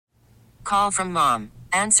Call from mom.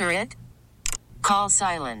 Answer it. Call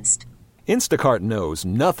silenced. Instacart knows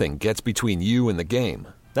nothing gets between you and the game.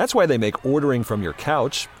 That's why they make ordering from your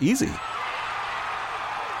couch easy.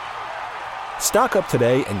 Stock up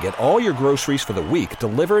today and get all your groceries for the week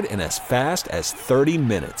delivered in as fast as 30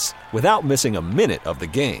 minutes without missing a minute of the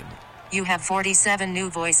game. You have 47 new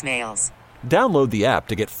voicemails. Download the app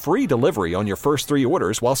to get free delivery on your first 3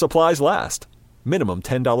 orders while supplies last. Minimum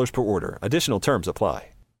 $10 per order. Additional terms apply.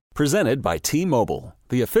 Presented by T-Mobile,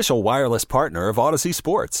 the official wireless partner of Odyssey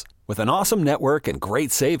Sports. With an awesome network and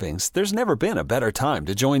great savings, there's never been a better time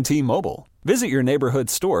to join T-Mobile. Visit your neighborhood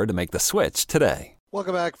store to make the switch today.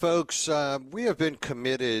 Welcome back, folks. We have been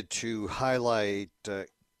committed to highlight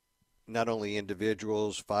not only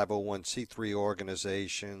individuals, 501c3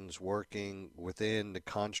 organizations working within the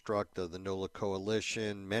construct of the NOLA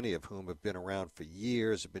Coalition, many of whom have been around for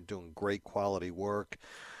years, have been doing great quality work.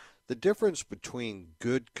 The difference between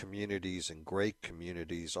good communities and great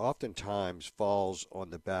communities oftentimes falls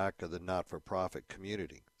on the back of the not-for-profit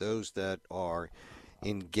community, those that are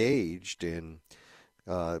engaged in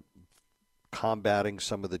combating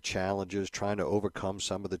some of the challenges, trying to overcome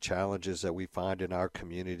some of the challenges that we find in our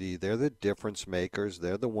community. They're the difference makers.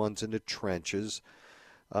 They're the ones in the trenches.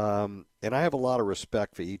 And I have a lot of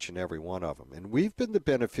respect for each and every one of them. And we've been the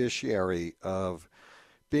beneficiary of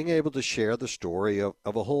being able to share the story of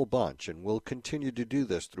a whole bunch, and we'll continue to do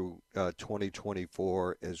this through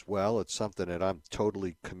 2024 as well. It's something that I'm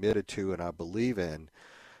totally committed to and I believe in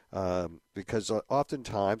because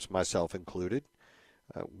oftentimes, myself included,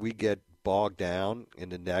 we get bogged down in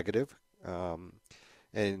the negative,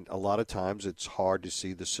 and a lot of times it's hard to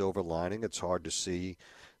see the silver lining. It's hard to see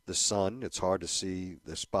the sun. It's hard to see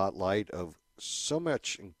the spotlight of so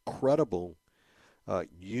much incredible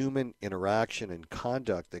human interaction and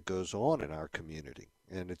conduct that goes on in our community,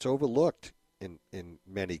 and it's overlooked in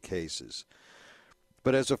many cases.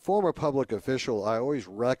 But as a former public official, I always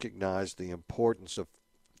recognize the importance of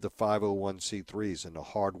the 501c3s and the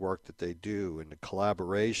hard work that they do and the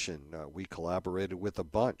collaboration. We collaborated with a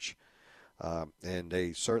bunch, and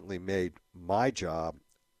they certainly made my job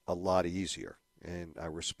a lot easier. And I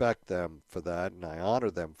respect them for that, and I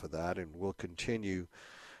honor them for that, and we'll continue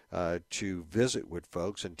to visit with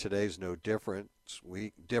folks, and today's no different.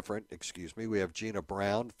 We have Gina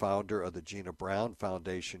Brown, founder of the Gina Brown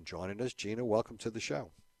Foundation, joining us. Gina, welcome to the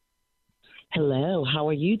show. Hello, how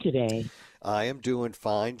are you today? I am doing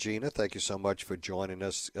fine, Gina. Thank you so much for joining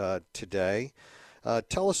us today.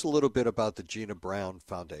 Tell us a little bit about the Gina Brown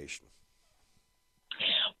Foundation.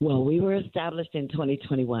 Well, we were established in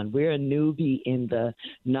 2021. We're a newbie in the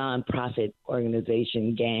nonprofit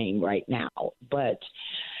organization game right now, but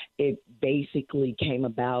it basically came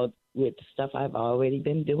about with stuff I've already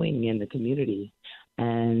been doing in the community,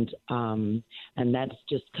 and that's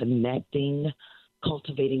just connecting,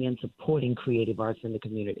 cultivating, and supporting creative arts in the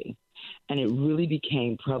community. And it really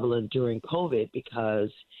became prevalent during COVID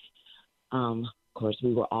because, of course,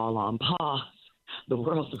 we were all on pause. The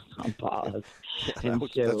world was on pause.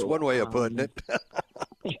 That's one way of putting it.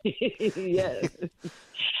 Yes.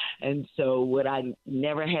 And so what I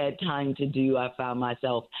never had time to do, I found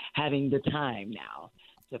myself having the time now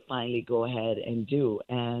to finally go ahead and do.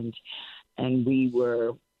 And we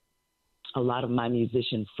were, a lot of my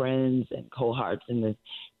musician friends and cohorts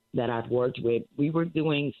that I've worked with, we were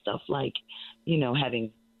doing stuff like,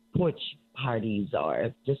 having porch parties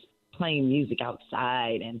or just playing music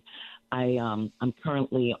outside. And I'm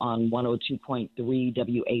currently on 102.3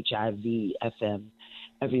 WHIV FM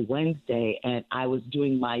every Wednesday, and I was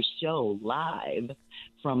doing my show live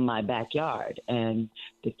from my backyard, and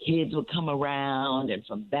the kids would come around, and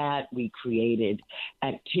from that we created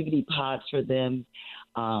activity pods for them,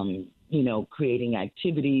 creating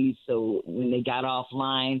activities so when they got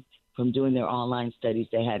offline from doing their online studies,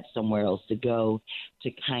 they had somewhere else to go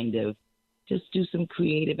to kind of just do some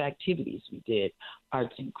creative activities. We did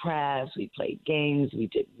arts and crafts, we played games, we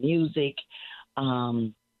did music.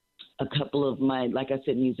 A couple of my, like I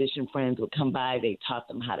said, musician friends would come by. They taught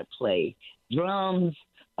them how to play drums,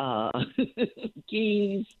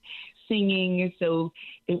 keys, singing. So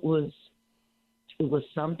it was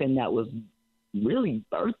something that was really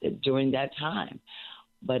birthed during that time.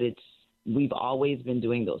 But we've always been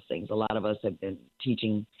doing those things. A lot of us have been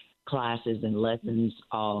teaching classes and lessons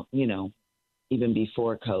all, even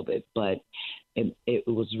before COVID. But it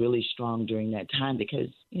was really strong during that time because,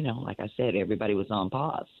 like I said, everybody was on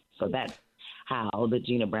pause. So that's how the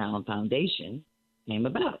Gina Brown Foundation came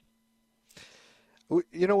about.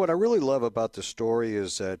 You know, what I really love about the story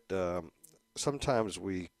is that sometimes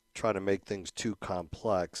we try to make things too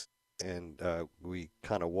complex, and we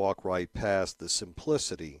kind of walk right past the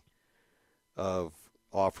simplicity of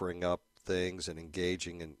offering up things and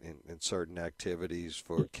engaging in certain activities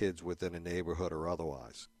for kids within a neighborhood or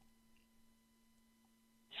otherwise.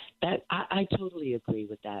 That I totally agree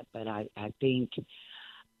with that, but I think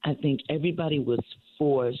everybody was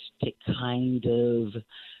forced to kind of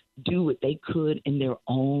do what they could in their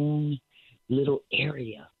own little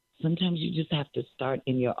area. Sometimes you just have to start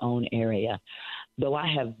in your own area. Though I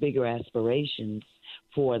have bigger aspirations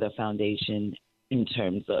for the foundation in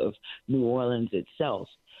terms of New Orleans itself,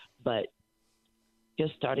 but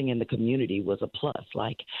just starting in the community was a plus.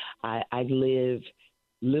 Like I live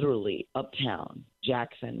literally uptown,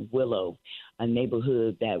 Jackson, Willow, a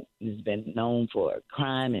neighborhood that has been known for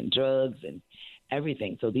crime and drugs and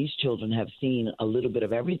everything. So these children have seen a little bit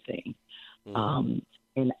of everything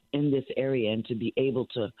in this area, and to be able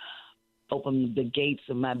to open the gates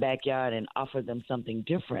of my backyard and offer them something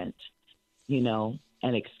different,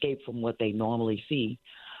 and escape from what they normally see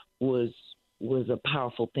was a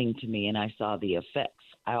powerful thing to me, and I saw the effects.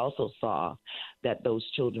 I also saw that those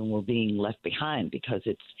children were being left behind because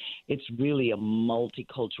it's really a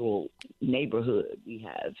multicultural neighborhood. We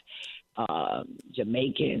have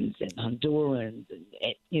Jamaicans and Hondurans, and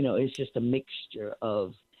it's just a mixture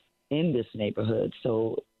in this neighborhood.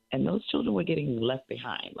 So, and those children were getting left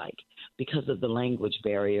behind, like because of the language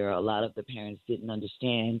barrier. A lot of the parents didn't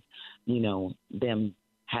understand, them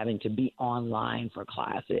having to be online for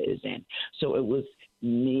classes. And so it was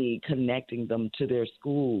me connecting them to their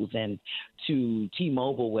schools and to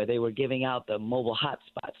T-Mobile, where they were giving out the mobile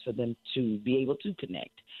hotspots for them to be able to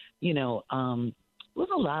connect. It was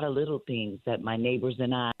a lot of little things that my neighbors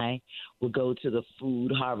and I would go to the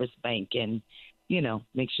food harvest bank and,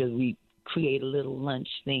 make sure we create a little lunch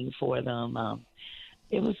thing for them.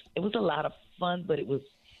 It was a lot of fun, but it was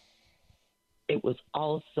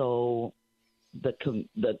also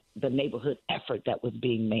the neighborhood effort that was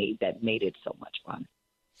being made that made it so much fun.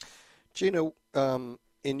 Gina,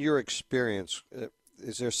 in your experience,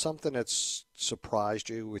 is there something that's surprised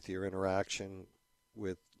you with your interaction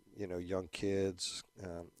with, young kids?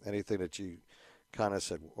 Anything that you kind of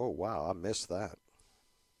said, oh, wow, I missed that?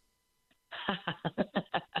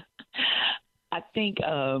 I think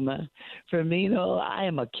for me, though, I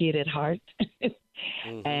am a kid at heart.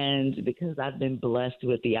 Mm-hmm. And because I've been blessed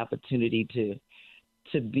with the opportunity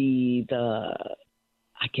to be the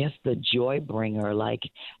joy bringer, like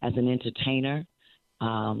as an entertainer,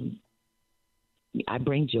 I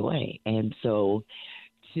bring joy. And so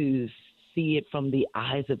to see it from the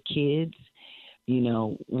eyes of kids,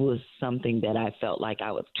 was something that I felt like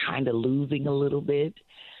I was kind of losing a little bit.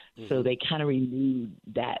 Mm-hmm. So they kind of renewed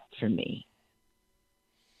that for me.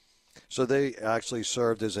 So they actually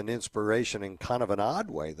served as an inspiration in kind of an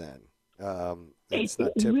odd way then.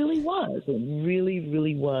 It really was. It really,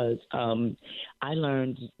 really was. I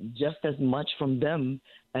learned just as much from them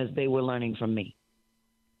as they were learning from me.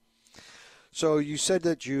 So you said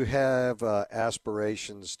that you have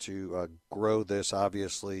aspirations to grow this.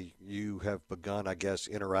 Obviously, you have begun, I guess,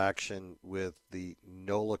 interaction with the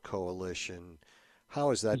NOLA Coalition. How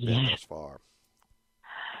has that been thus far?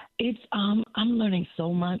 It's I'm learning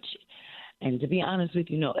so much, and to be honest with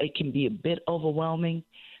you, it can be a bit overwhelming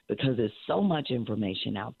because there's so much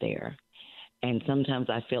information out there, and sometimes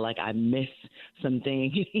I feel like I miss some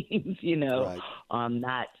things. Right.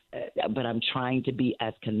 But I'm trying to be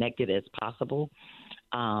as connected as possible.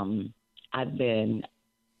 I've been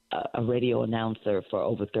a radio announcer for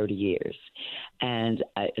over 30 years, and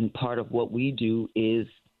part of what we do is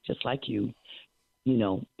just like you.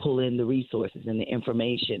 Pull in the resources and the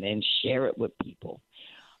information and share it with people.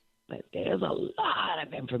 But there's a lot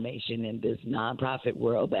of information in this nonprofit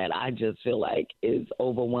world that I just feel like is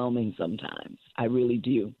overwhelming sometimes. I really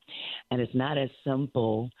do. And it's not as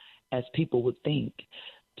simple as people would think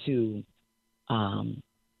to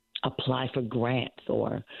apply for grants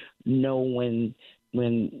or know when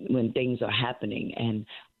things are happening.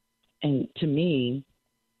 And to me,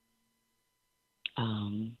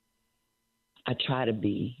 I try to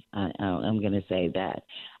be, I'm going to say that,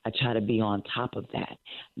 I try to be on top of that.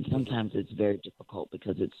 And sometimes it's very difficult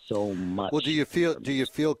because it's so much. Well, do you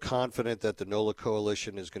feel confident that the NOLA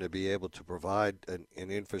Coalition is going to be able to provide an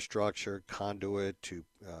infrastructure conduit to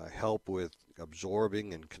help with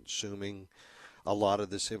absorbing and consuming a lot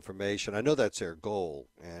of this information? I know that's their goal,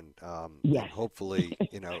 and hopefully,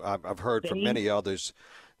 I've heard from many others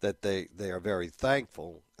that they are very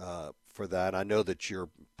thankful for that. I know that you're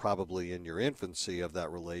probably in your infancy of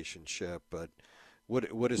that relationship, but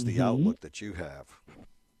what is the outlook that you have?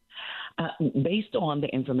 Based on the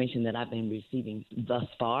information that I've been receiving thus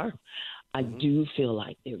far, I do feel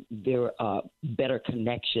like there are better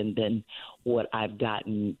connection than what I've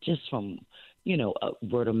gotten just from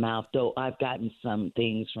word of mouth. Though I've gotten some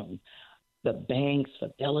things from the banks,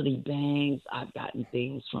 Fidelity banks. I've gotten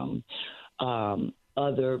things from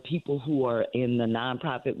other people who are in the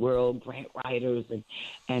nonprofit world, grant writers,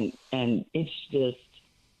 and it's just,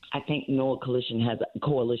 I think Newell Coalition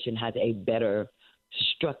has a better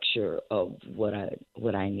structure of what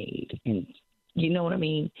I need, and you know what I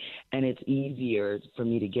mean? And it's easier for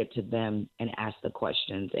me to get to them and ask the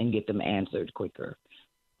questions and get them answered quicker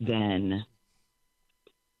than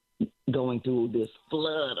going through this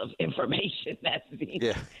flood of information that's being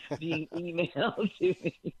emailed to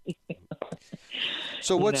me.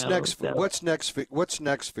 So what's next? What's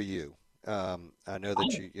next for you? I know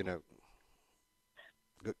that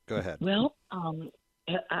Go ahead. Well,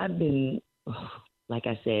 I've been, like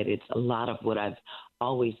I said, it's a lot of what I've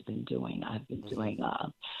always been doing. I've been doing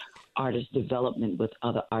artist development with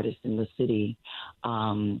other artists in the city,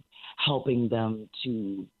 helping them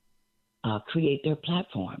to create their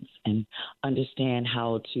platforms and understand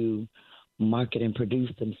how to market and produce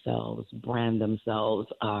themselves, brand themselves,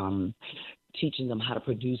 teaching them how to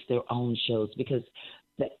produce their own shows, because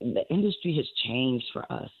the industry has changed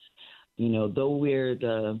for us. Though we're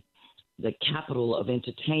the capital of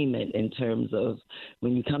entertainment in terms of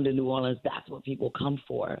when you come to New Orleans, that's what people come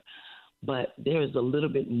for. But there's a little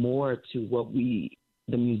bit more to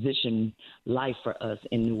the musician life for us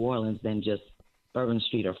in New Orleans than just Bourbon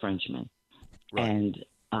Street or Frenchman. Right.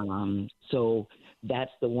 And so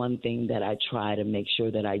that's the one thing that I try to make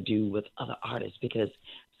sure that I do with other artists, because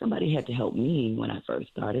somebody had to help me when I first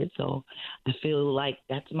started. So I feel like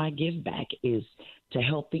that's my give back, is to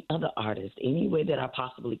help the other artists any way that I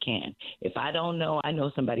possibly can. If I don't know, I know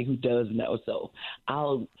somebody who does know. So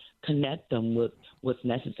I'll connect them with what's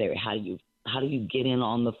necessary. How do you get in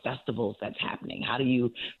on the festivals that's happening? How do you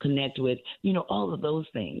connect with, all of those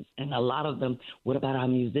things? And a lot of them, what about our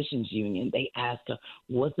musicians union? They ask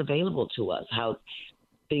what's available to us, how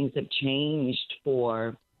things have changed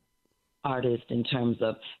for artists in terms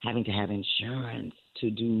of having to have insurance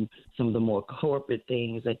to do some of the more corporate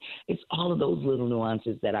things. And it's all of those little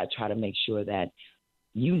nuances that I try to make sure that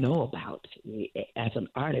about as an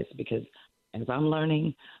artist, because as I'm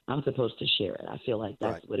learning, I'm supposed to share it. I feel like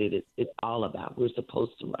that's what it is. It's all about. We're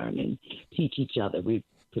supposed to learn and teach each other. We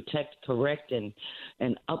protect, correct, and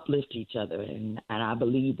uplift each other. And I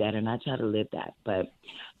believe that, and I try to live that. But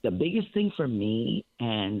the biggest thing for me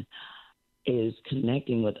is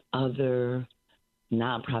connecting with other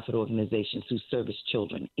nonprofit organizations who service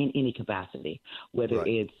children in any capacity, whether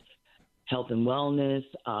it's health and wellness,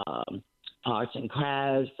 arts and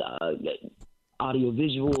crafts,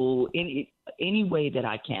 audiovisual, any way that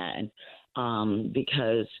I can,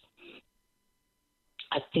 because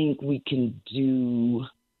I think we can do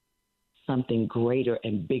something greater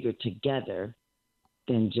and bigger together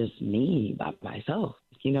than just me by myself,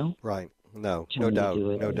 Right. No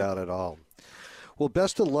doubt at all. Well,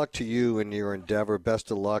 best of luck to you in your endeavor.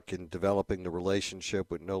 Best of luck in developing the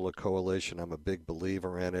relationship with NOLA Coalition. I'm a big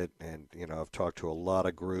believer in it, and I've talked to a lot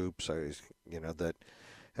of groups, that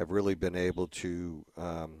have really been able to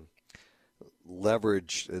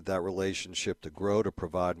leverage that relationship to grow, to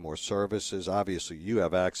provide more services. Obviously, you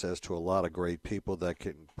have access to a lot of great people that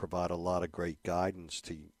can provide a lot of great guidance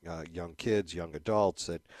to young kids, young adults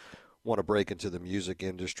that want to break into the music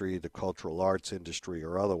industry, the cultural arts industry,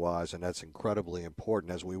 or otherwise, and that's incredibly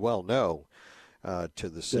important, as we well know, to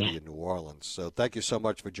the city of New Orleans. So thank you so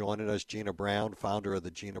much for joining us, Gina Brown, founder of the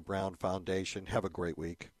Gina Brown Foundation. Have a great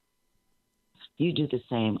week. You do the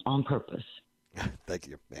same on purpose. Thank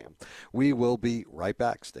you, ma'am. We will be right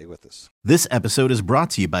back. Stay with us. This episode is brought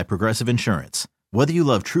to you by Progressive Insurance. Whether you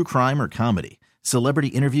love true crime or comedy, celebrity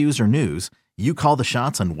interviews or news, you call the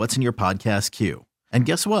shots on what's in your podcast queue. And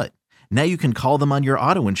guess what? Now you can call them on your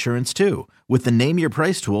auto insurance too, with the Name Your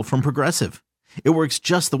Price tool from Progressive. It works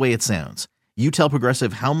just the way it sounds. You tell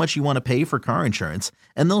Progressive how much you want to pay for car insurance,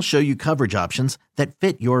 and they'll show you coverage options that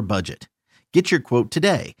fit your budget. Get your quote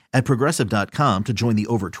today at Progressive.com to join the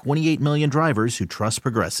over 28 million drivers who trust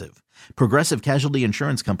Progressive. Progressive Casualty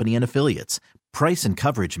Insurance Company and Affiliates. Price and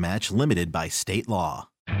coverage match limited by state law.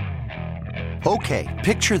 Okay,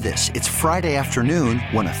 picture this. It's Friday afternoon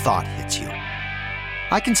when a thought hits you.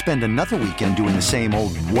 I can spend another weekend doing the same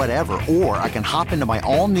old whatever, or I can hop into my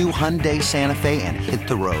all-new Hyundai Santa Fe and hit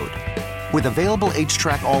the road. With available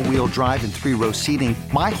H-Track all-wheel drive and 3-row seating,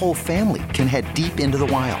 my whole family can head deep into the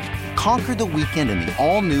wild. Conquer the weekend in the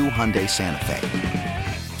all-new Hyundai Santa Fe.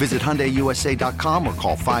 Visit HyundaiUSA.com or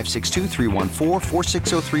call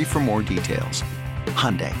 562-314-4603 for more details.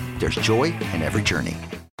 Hyundai, there's joy in every journey.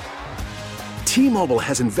 T-Mobile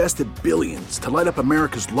has invested billions to light up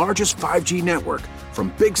America's largest 5G network,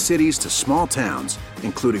 from big cities to small towns,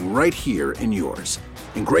 including right here in yours.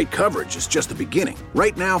 And great coverage is just the beginning.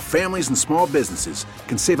 Right now, families and small businesses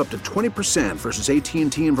can save up to 20% versus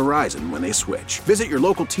AT&T and Verizon when they switch. Visit your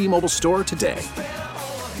local T-Mobile store today.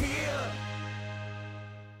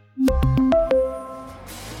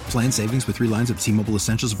 Plan savings with 3 lines of T-Mobile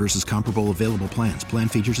Essentials versus comparable available plans. Plan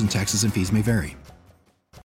features and taxes and fees may vary.